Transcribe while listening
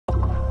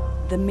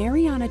The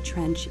Mariana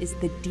Trench is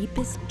the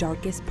deepest,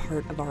 darkest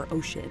part of our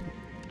ocean.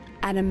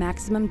 At a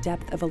maximum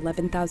depth of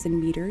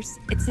 11,000 meters,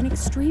 it's an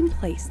extreme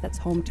place that's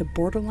home to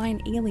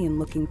borderline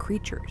alien-looking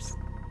creatures.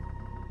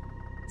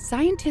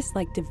 Scientists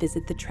like to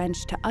visit the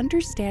trench to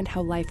understand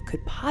how life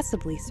could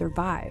possibly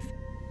survive.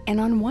 And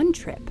on one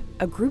trip,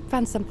 a group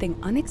found something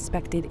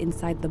unexpected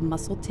inside the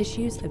muscle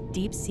tissues of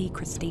deep-sea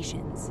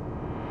crustaceans.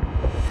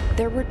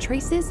 There were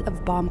traces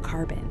of bomb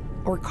carbon,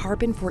 or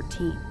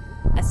carbon-14,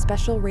 a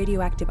special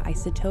radioactive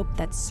isotope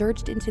that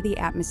surged into the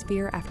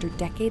atmosphere after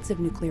decades of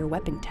nuclear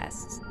weapon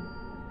tests.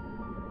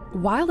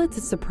 While it's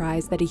a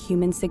surprise that a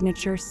human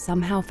signature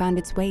somehow found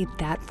its way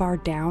that far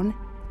down,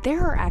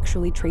 there are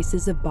actually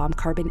traces of bomb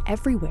carbon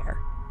everywhere,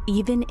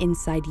 even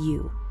inside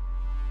you.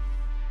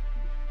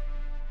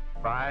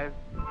 5,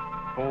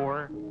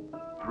 4,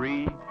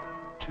 3,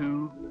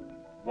 2,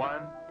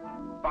 1,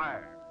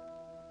 fire.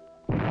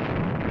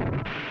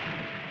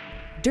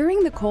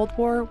 During the Cold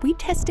War, we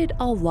tested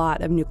a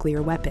lot of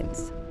nuclear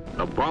weapons.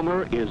 The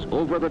bomber is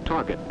over the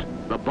target.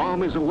 The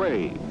bomb is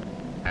away,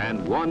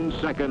 and 1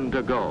 second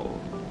to go.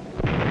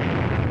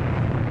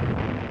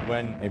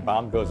 When a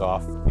bomb goes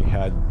off, we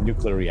had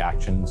nuclear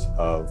reactions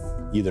of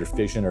either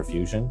fission or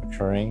fusion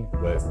occurring,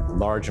 with a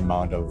large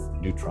amount of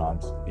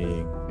neutrons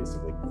being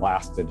basically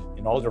blasted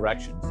in all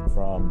directions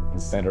from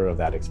the center of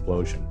that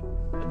explosion.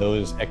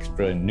 Those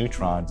extra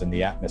neutrons in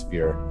the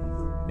atmosphere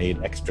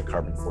made extra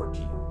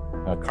carbon-14.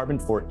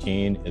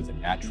 Carbon-14 is a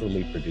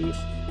naturally produced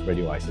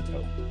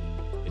radioisotope.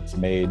 It's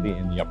made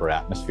in the upper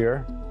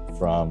atmosphere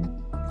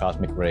from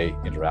cosmic ray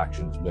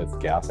interactions with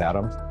gas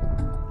atoms.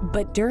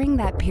 But during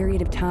that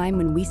period of time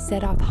when we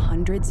set off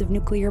hundreds of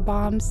nuclear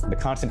bombs, the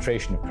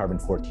concentration of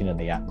carbon-14 in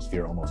the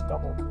atmosphere almost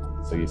doubled.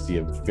 So you see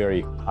a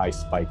very high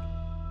spike.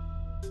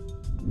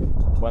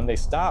 When they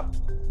stopped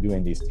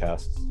doing these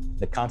tests,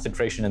 the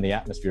concentration in the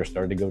atmosphere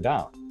started to go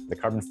down. The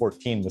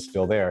carbon-14 was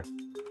still there.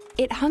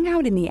 It hung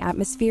out in the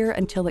atmosphere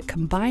until it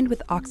combined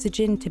with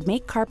oxygen to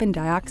make carbon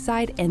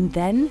dioxide, and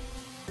then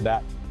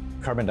that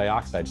carbon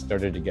dioxide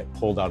started to get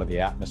pulled out of the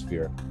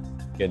atmosphere,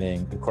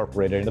 getting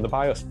incorporated into the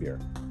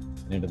biosphere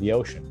and into the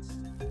oceans.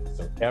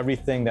 So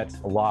everything that's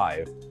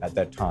alive at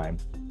that time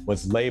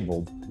was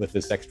labeled with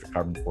this extra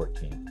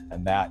carbon-14.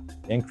 And that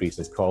increase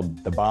is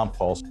called the bomb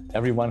pulse.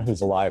 Everyone who's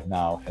alive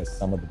now has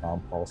some of the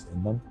bomb pulse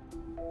in them.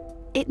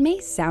 It may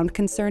sound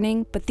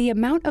concerning, but the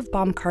amount of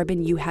bomb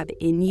carbon you have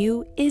in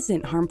you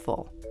isn't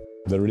harmful.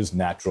 There is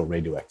natural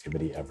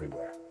radioactivity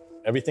everywhere.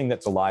 Everything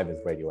that's alive is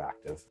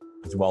radioactive,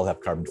 as well as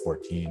have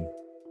carbon-14.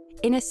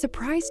 In a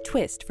surprise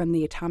twist from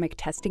the atomic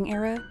testing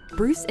era,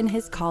 Bruce and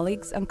his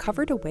colleagues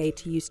uncovered a way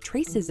to use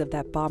traces of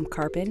that bomb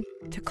carbon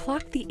to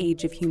clock the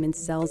age of human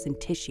cells and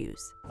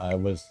tissues. I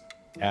was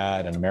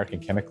at an American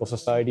Chemical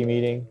Society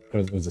meeting.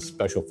 It was a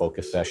special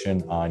focus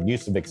session on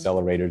use of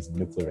accelerators in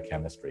nuclear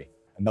chemistry.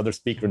 Another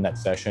speaker in that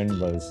session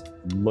was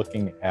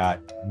looking at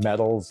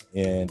metals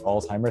in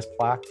Alzheimer's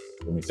plaques.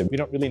 And we said, we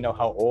don't really know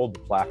how old the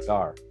plaques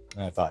are.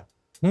 And I thought,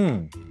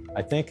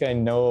 I think I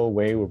know a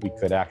way where we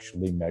could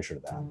actually measure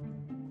that.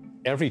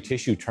 Every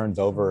tissue turns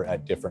over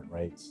at different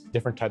rates.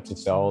 Different types of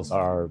cells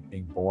are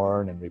being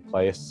born and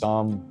replaced.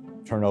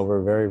 Some turn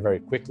over very, very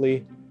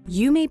quickly.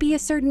 You may be a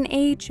certain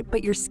age,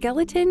 but your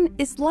skeleton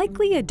is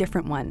likely a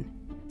different one.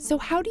 So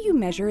how do you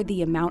measure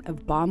the amount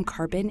of bomb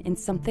carbon in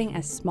something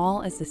as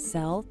small as a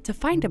cell to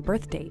find a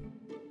birth date?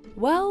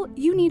 Well,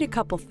 you need a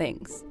couple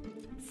things.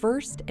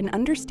 First, an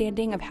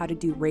understanding of how to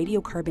do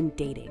radiocarbon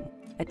dating,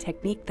 a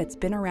technique that's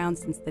been around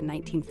since the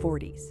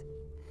 1940s.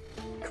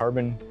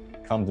 Carbon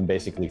comes in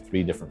basically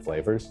 3 different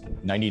flavors.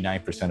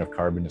 99% of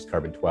carbon is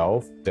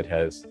carbon-12. That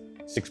has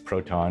 6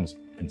 protons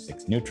and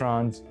 6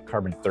 neutrons.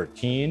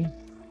 Carbon-13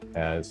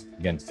 has,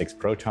 again, 6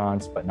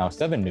 protons, but now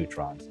 7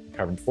 neutrons.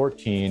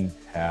 Carbon-14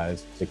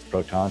 has 6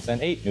 protons and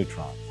 8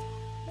 neutrons.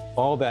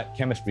 All that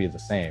chemistry is the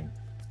same,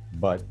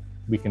 but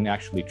we can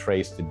actually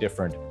trace the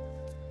different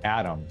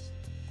atoms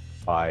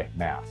by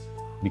mass.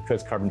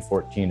 Because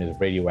carbon-14 is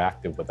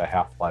radioactive with a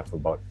half-life of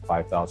about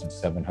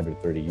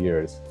 5,730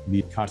 years,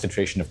 the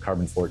concentration of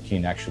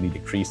carbon-14 actually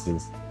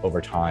decreases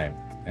over time.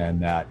 And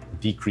that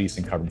decrease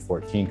in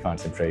carbon-14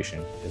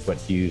 concentration is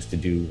what's used to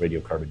do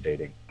radiocarbon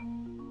dating.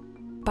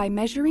 By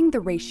measuring the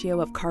ratio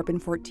of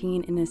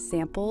carbon-14 in a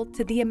sample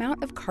to the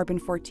amount of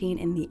carbon-14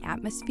 in the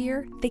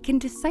atmosphere, they can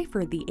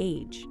decipher the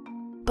age.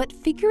 But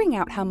figuring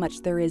out how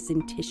much there is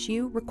in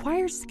tissue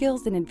requires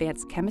skills in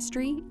advanced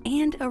chemistry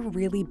and a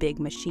really big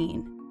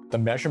machine. The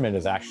measurement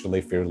is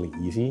actually fairly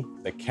easy.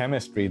 The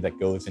chemistry that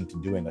goes into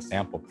doing the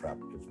sample prep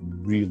is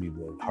really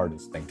the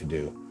hardest thing to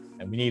do.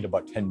 And we need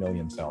about 10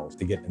 million cells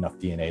to get enough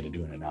DNA to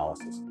do an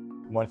analysis.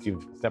 Once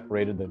you've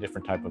separated the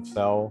different type of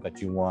cell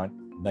that you want,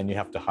 then you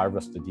have to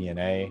harvest the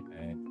DNA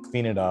and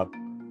clean it up,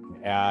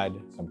 and add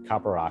some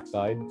copper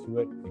oxide to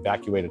it,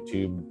 evacuate a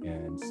tube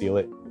and seal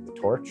it with a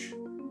torch,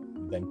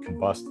 then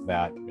combust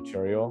that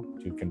material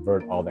to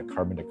convert all that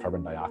carbon to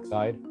carbon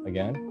dioxide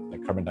again.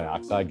 That carbon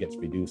dioxide gets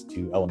reduced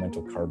to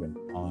elemental carbon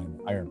on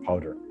iron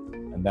powder.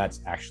 And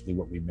that's actually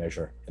what we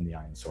measure in the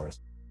ion source.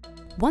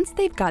 Once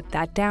they've got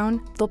that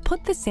down, they'll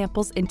put the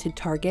samples into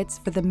targets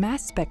for the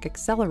mass spec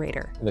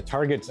accelerator. The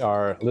targets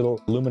are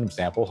little aluminum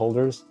sample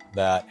holders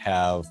that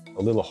have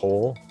a little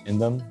hole in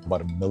them,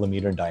 about 1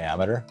 millimeter in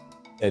diameter.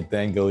 It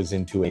then goes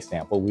into a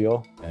sample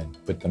wheel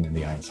and put them in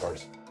the ion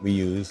source. We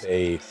use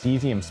a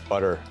cesium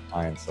sputter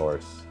ion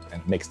source,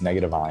 and it makes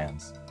negative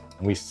ions.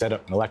 And we set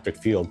up an electric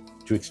field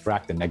to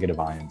extract the negative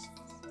ions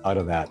out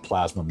of that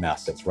plasma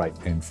mess that's right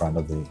in front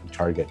of the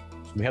target.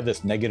 So we have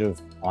this negative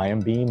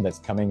ion beam that's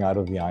coming out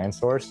of the ion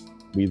source.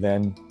 We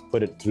then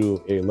put it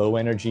through a low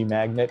energy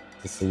magnet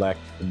to select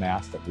the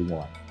mass that we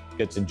want. It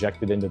gets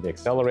injected into the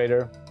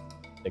accelerator.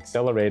 The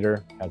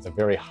accelerator has a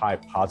very high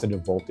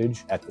positive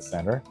voltage at the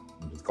center.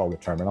 It's called the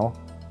terminal.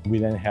 We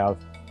then have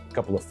a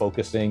couple of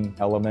focusing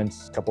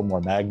elements, a couple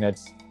more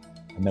magnets,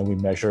 and then we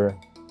measure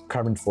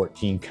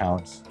carbon-14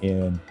 counts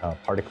in a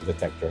particle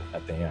detector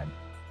at the end.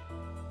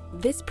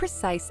 This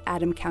precise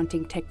atom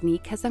counting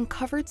technique has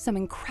uncovered some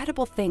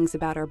incredible things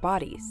about our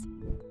bodies.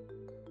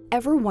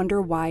 Ever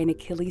wonder why an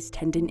Achilles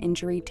tendon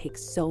injury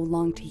takes so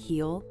long to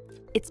heal?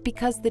 It's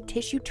because the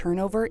tissue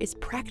turnover is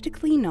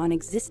practically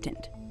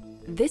non-existent.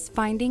 This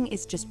finding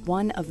is just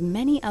one of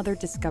many other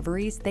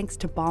discoveries thanks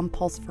to bomb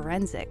pulse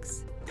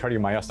forensics.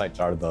 Cardiomyocytes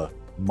are the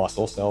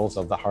muscle cells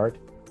of the heart.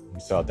 We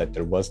saw that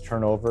there was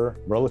turnover,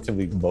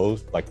 relatively low,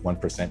 like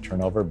 1%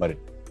 turnover, but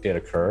it did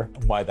occur.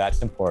 Why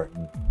that's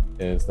important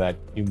is that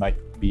you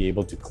might be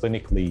able to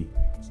clinically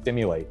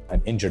stimulate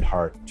an injured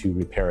heart to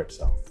repair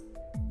itself.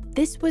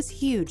 This was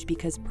huge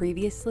because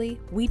previously,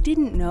 we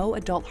didn't know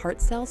adult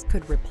heart cells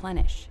could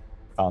replenish.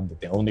 Found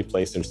that the only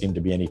place there seemed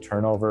to be any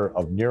turnover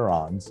of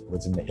neurons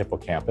was in the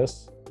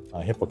hippocampus.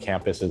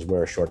 Hippocampus is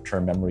where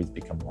short-term memories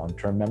become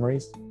long-term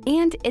memories.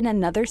 And in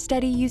another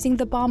study using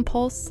the bomb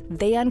pulse,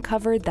 they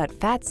uncovered that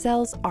fat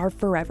cells are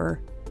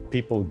forever.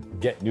 People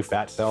get new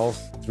fat cells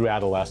through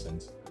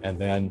adolescence, and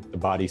then the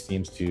body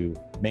seems to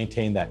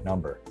maintain that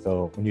number.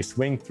 So when you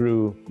swing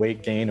through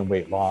weight gain and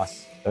weight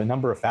loss, the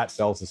number of fat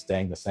cells is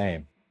staying the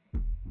same.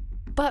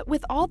 But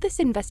with all this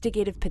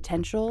investigative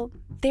potential,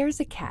 there's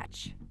a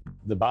catch.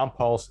 The bomb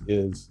pulse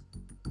is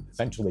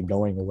essentially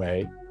going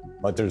away,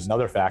 but there's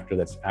another factor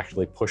that's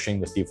actually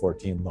pushing the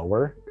C14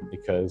 lower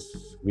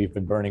because we've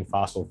been burning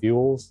fossil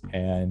fuels,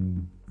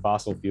 and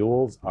fossil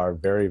fuels are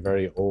very,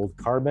 very old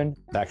carbon.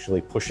 It's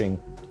actually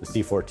pushing the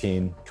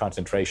C14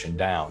 concentration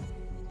down.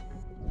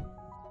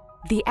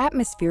 The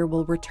atmosphere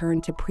will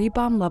return to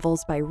pre-bomb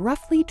levels by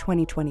roughly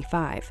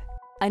 2025.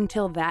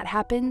 Until that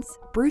happens,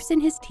 Bruce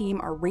and his team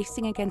are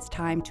racing against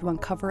time to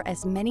uncover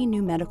as many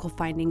new medical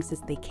findings as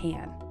they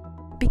can.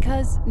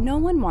 Because no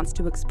one wants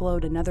to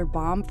explode another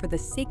bomb for the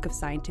sake of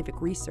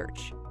scientific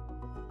research.